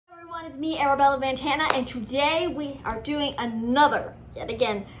It's me, Arabella Vantana, and today we are doing another, yet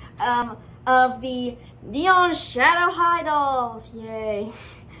again, of the Neon Shadow High dolls. Yay.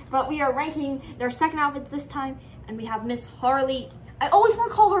 But we are ranking their second outfits this time, and we have Miss Harley. I always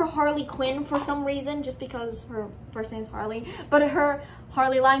want to call her Harley Quinn for some reason, just because her first name is Harley, but her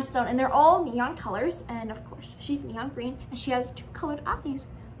Harley Limestone, and they're all neon colors, and of course, she's neon green, and she has two colored eyes,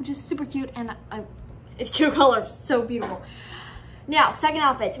 which is super cute, and it's two colors, so beautiful. Now, second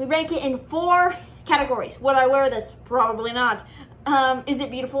outfits. We rank it in 4 categories. Would I wear this? Probably not. Is it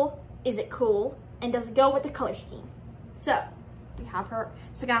beautiful? Is it cool? And does it go with the color scheme? So, we have her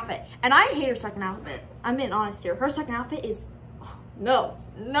second outfit. And I hate her second outfit. I'm being honest here. Her second outfit is, no.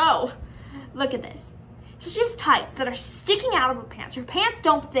 Look at this. So she has tights that are sticking out of her pants. Her pants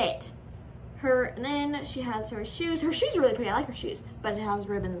don't fit. And then she has her shoes. Her shoes are really pretty. I like her shoes. But it has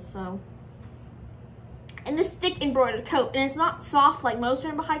ribbons, so. And this thick embroidered coat, and it's not soft like most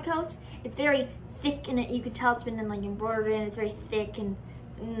Rainbow High coats. It's very thick, and you can tell it's been like embroidered, and it's very thick. And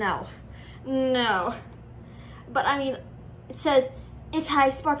no. But I mean, it says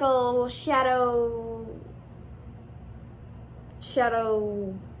anti-sparkle shadow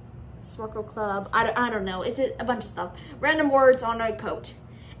sparkle club. I don't know. It's a bunch of stuff. Random words on a coat,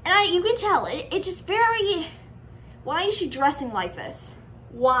 and you can tell it's just very. Why is she dressing like this?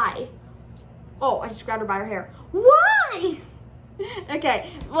 Why? Oh, I just grabbed her by her hair. Why?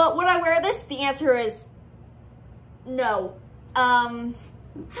 Okay, well, would I wear this? The answer is no.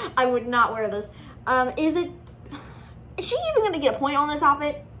 I would not wear this. Is she even gonna get a point on this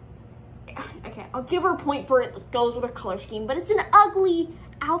outfit? Okay, I'll give her a point for it goes with her color scheme, but it's an ugly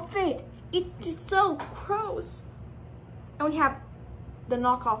outfit. It's just so gross. And we have the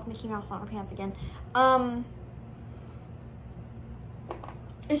knockoff Mickey Mouse on her pants again.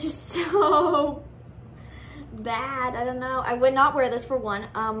 It's just so bad. I don't know. I would not wear this for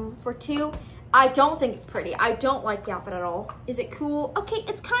 1. For 2, I don't think it's pretty. I don't like the outfit at all. Is it cool? Okay,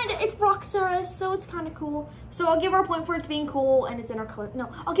 it's Rockstar, so it's kind of cool. So I'll give her a point for it being cool, and it's in her color.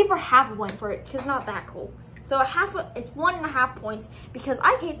 No, I'll give her half a point for it, because it's not that cool. So it's 1.5 points, because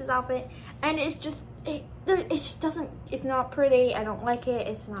I hate this outfit, and it just doesn't, it's not pretty. I don't like it.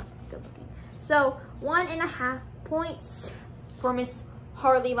 It's not good looking. So 1.5 points for Miss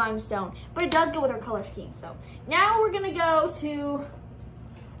Harley Limestone, but it does go with her color scheme. So now we're gonna go to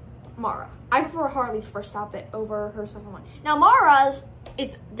Mara. I prefer Harley's first outfit over her second one. Now Mara's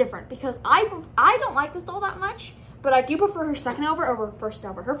is different because I don't like this doll that much, but I do prefer her second over her first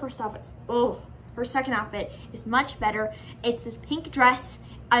outfit. Her first outfit's her second outfit is much better. It's this pink dress.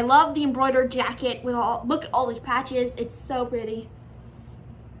 I love the embroidered jacket with look at all these patches. It's so pretty.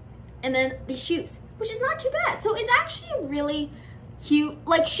 And then these shoes, which is not too bad. So it's actually really cute.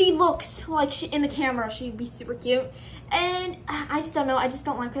 Like, she looks like in the camera she'd be super cute, and I just don't know, I just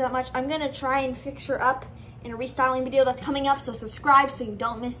don't like her that much. I'm gonna try and fix her up in a restyling video that's coming up, so subscribe so you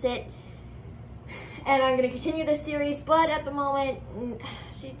don't miss it. And I'm gonna continue this series, but at the moment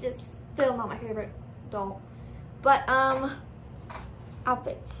she's just still not my favorite doll. But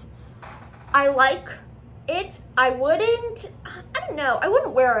outfits, I like it. I don't know, I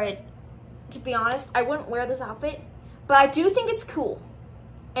wouldn't wear it, to be honest. I wouldn't wear this outfit, but I do think it's cool,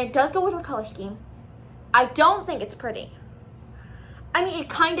 and it does go with her color scheme. I don't think it's pretty. I mean, it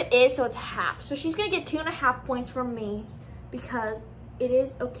kind of is, so it's half. So she's gonna get 2.5 points from me because it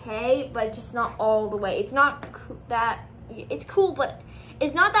is okay, but it's just not all the way. It's not it's cool, but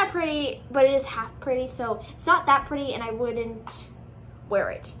it's not that pretty, but it is half pretty, so it's not that pretty, and I wouldn't wear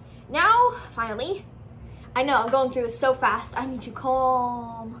it. Now, finally, I know I'm going through this so fast. I need to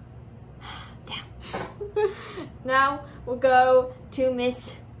calm down. Now we'll go to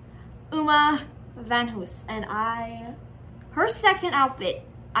Miss Uma Van Hoos, and her second outfit,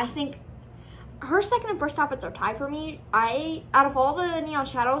 I think her second and first outfits are tied for me. Out of all the Neon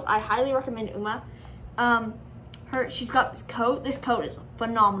Shadows, I highly recommend Uma. She's got this coat. This coat is a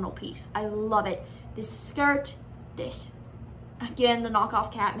phenomenal piece. I love it. This skirt, this, again, the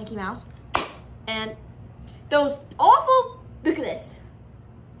knockoff cat, Mickey Mouse, and those awful, look at this.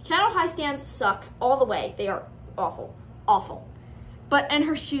 Shadow High stands suck all the way. They are awful. And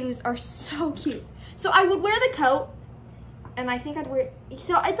her shoes are so cute. So I would wear the coat, and I think I'd wear,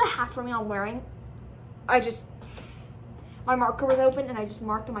 so it's a half for me on wearing. My marker was open, and I just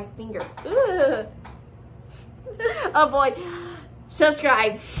marked on my finger. Ugh. Oh boy,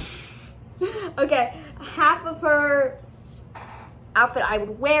 subscribe. Okay, half of her outfit I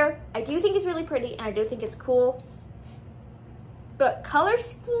would wear. I do think it's really pretty, and I do think it's cool. But color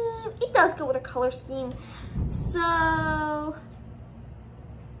scheme, it does go with a color scheme. So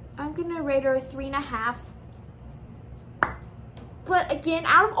I'm gonna rate her a 3.5. But again,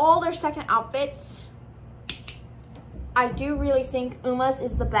 out of all their second outfits, I do really think Uma's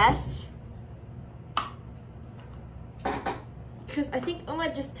is the best. Because I think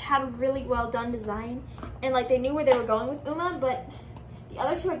Uma just had a really well done design. And like they knew where they were going with Uma, but the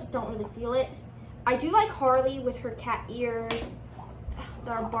other two I just don't really feel it. I do like Harley with her cat ears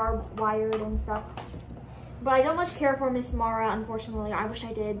that are barbed wired and stuff. But I don't much care for Miss Mara, unfortunately. I wish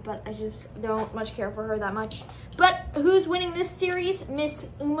I did, but I just don't much care for her that much. But who's winning this series? Miss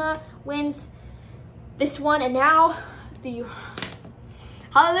Uma wins this one, and now the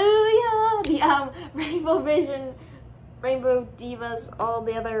hallelujah, the Rainbow Vision, Rainbow Divas, all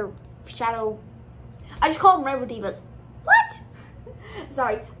the other shadow. I just call them Rainbow Divas. What?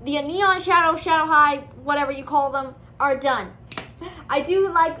 Sorry, the Neon Shadow, Shadow High, whatever you call them, are done. I do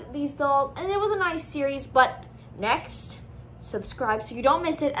like these dolls, and it was a nice series, but next, subscribe so you don't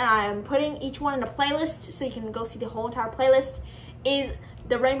miss it, and I am putting each one in a playlist so you can go see the whole entire playlist, is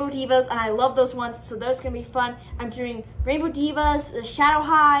the Rainbow Divas, and I love those ones, so those are going to be fun. I'm doing Rainbow Divas, the Shadow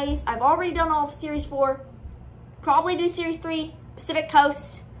Highs. I've already done all of Series 4. Probably do Series 3, Pacific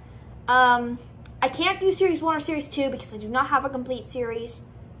Coast. I can't do Series 1 or Series 2 because I do not have a complete series.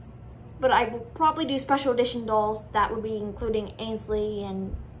 But I will probably do special edition dolls. That would be including Ainsley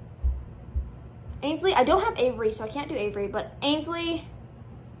and... Ainsley, I don't have Avery, so I can't do Avery. But Ainsley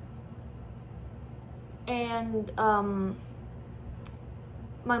and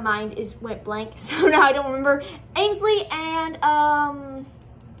my mind went blank, so now I don't remember. Ainsley and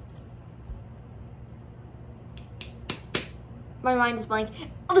my mind is blank.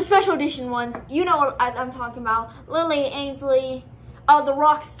 Oh, the special edition ones, you know what I'm talking about. Lily, Ainsley. Oh, the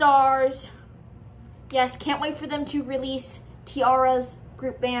rock stars. Yes, can't wait for them to release Tiara's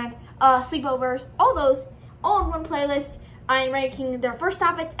group band, sleepovers, all those, all in one playlist. I'm ranking their first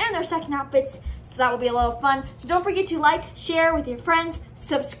outfits and their second outfits, so that will be a lot of fun. So don't forget to like, share with your friends,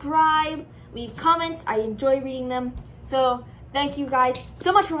 subscribe, leave comments. I enjoy reading them. So thank you guys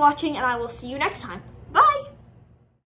so much for watching, and I will see you next time.